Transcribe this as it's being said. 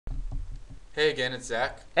Hey again, it's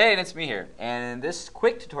Zach. Hey, and it's me here. And in this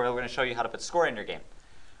quick tutorial, we're going to show you how to put score in your game.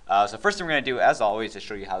 So first thing we're going to do, as always, is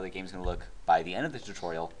show you how the game's going to look by the end of the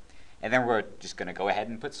tutorial. And then we're just going to go ahead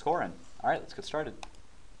and put score in. All right, let's get started.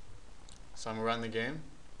 So I'm gonna run the game.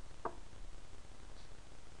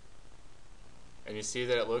 And you see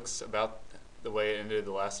that it looks about the way it ended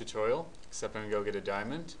the last tutorial, except I'm gonna go get a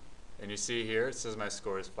diamond. And you see here, it says my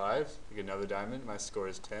score is 5. I get another diamond, my score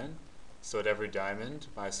is 10. So at every diamond,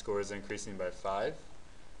 my score is increasing by 5.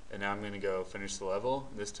 And now I'm gonna go finish the level.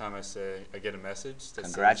 This time I get a message that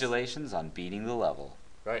Congratulations on beating the level.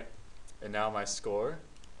 right. And now my score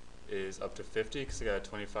is up to 50 because I got a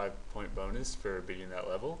 25-point bonus for beating that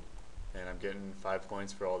level. And I'm getting 5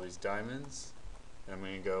 points for all these diamonds. And I'm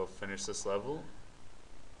going to go finish this level.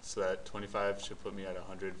 So that 25 should put me at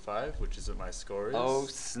 105, which is what my score is. Oh,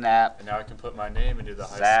 snap. And now I can put my name into the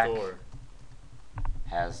high Zach score.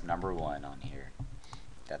 Has number 1 on here.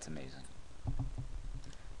 That's amazing.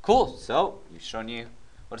 Cool. So we've shown you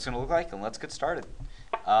what it's going to look like, and let's get started.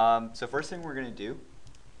 So first thing we're going to do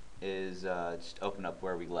is just open up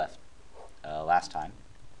where we left last time.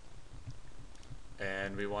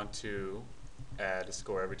 And we want to add a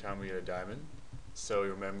score every time we get a diamond. So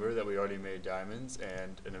remember that we already made diamonds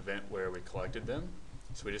and an event where we collected them.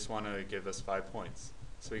 So we just want to give us 5 points.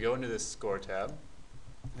 So we go into this score tab.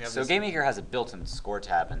 So GameMaker has a built-in score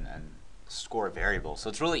tab and score variable,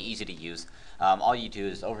 so it's really easy to use. All you do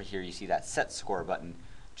is over here you see that set score button.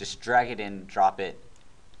 Just drag it in, drop it,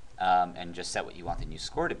 and just set what you want the new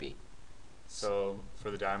score to be. So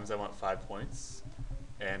for the diamonds I want 5 points.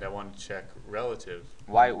 And I want to check relative.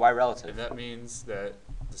 Why relative? And that means that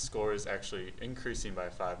the score is actually increasing by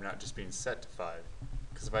 5, not just being set to 5.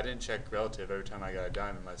 Because if I didn't check relative, every time I got a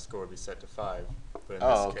diamond, my score would be set to 5. But in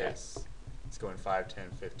this case, it's going 5,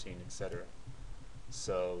 10, 15, etc.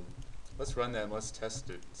 So let's run that and let's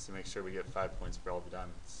test it to make sure we get 5 points for all the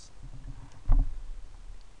diamonds.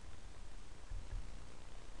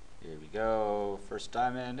 Here we go. First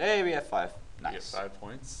diamond. Hey, we have 5. Nice. We get 5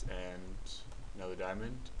 points and another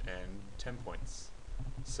diamond and 10 points.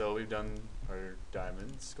 So we've done our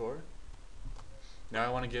diamond score. Now I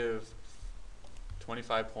want to give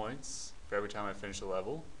 25 points for every time I finish a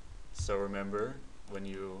level. So remember, when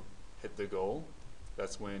you hit the goal,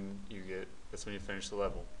 that's when you finish the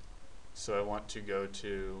level. So I want to go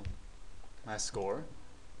to my score.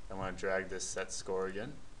 I want to drag this set score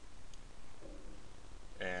again.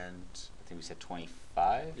 And I think we said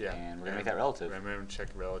 25. yeah, and we're gonna make that relative. Remember to check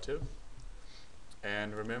relative.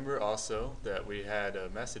 And remember also that we had a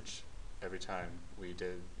message every time we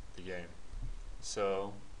did the game.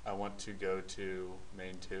 So I want to go to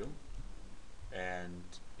main 2 and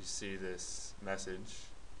you see this message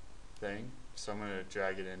thing. So I'm going to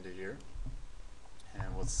drag it into here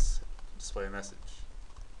and let's display a message.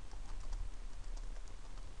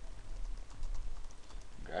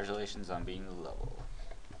 Congratulations on beating the level.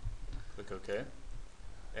 Click OK.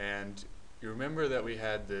 And you remember that we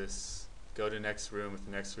had this go to next room if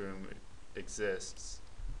the next room exists,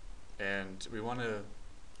 and we want to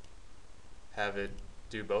have it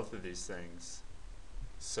do both of these things.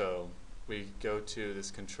 So we go to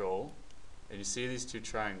this control and you see these 2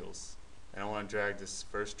 triangles, and I want to drag this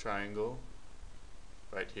first triangle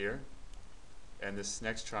right here and this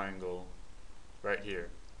next triangle right here.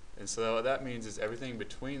 And so what that means is everything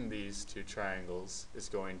between these 2 triangles is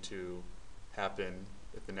going to happen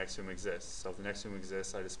if the next room exists. So if the next room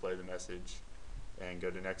exists, I display the message and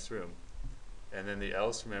go to next room. And then the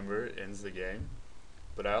else, remember, ends the game.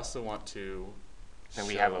 But I also want to So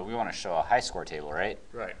we want to show a high score table, right?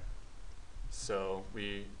 Right. So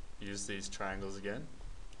we use these triangles again.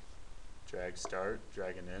 Drag start,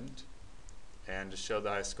 drag an end. And to show the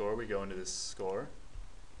high score, we go into this score.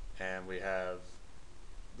 And we have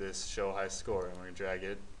this show high score. And we're going to drag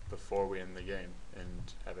it before we end the game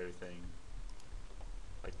and have everything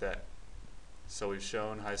like that. So we've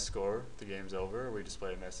shown high score, the game's over. We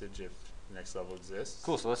display a message if the next level exists.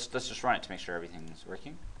 Cool, so let's just run it to make sure everything's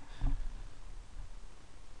working.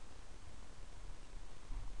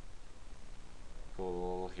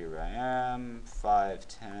 Cool, here I am, 5,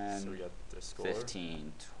 10, So we got the score.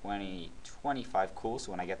 15, 20, 25, cool.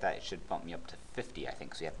 So when I get that, it should bump me up to 50, I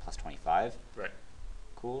think, so we have plus 25. Right.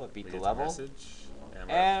 Cool, I beat We the get level. message, and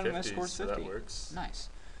we're And at my 50, score's so 50. that works. Nice.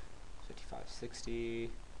 55, 60,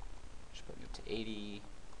 should put me up to 80.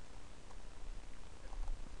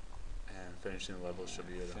 And finishing the level should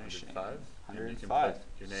be at 105. 105. And you can put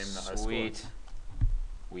your name in the high score. Sweet.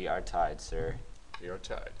 We are tied, sir. We are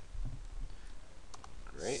tied.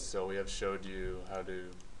 Great. So we have showed you how to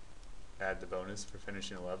add the bonus for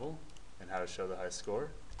finishing a level and how to show the high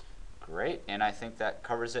score. Great, and I think that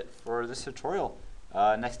covers it for this tutorial.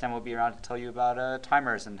 Next time we'll be around to tell you about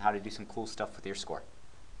timers and how to do some cool stuff with your score.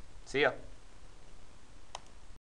 See ya.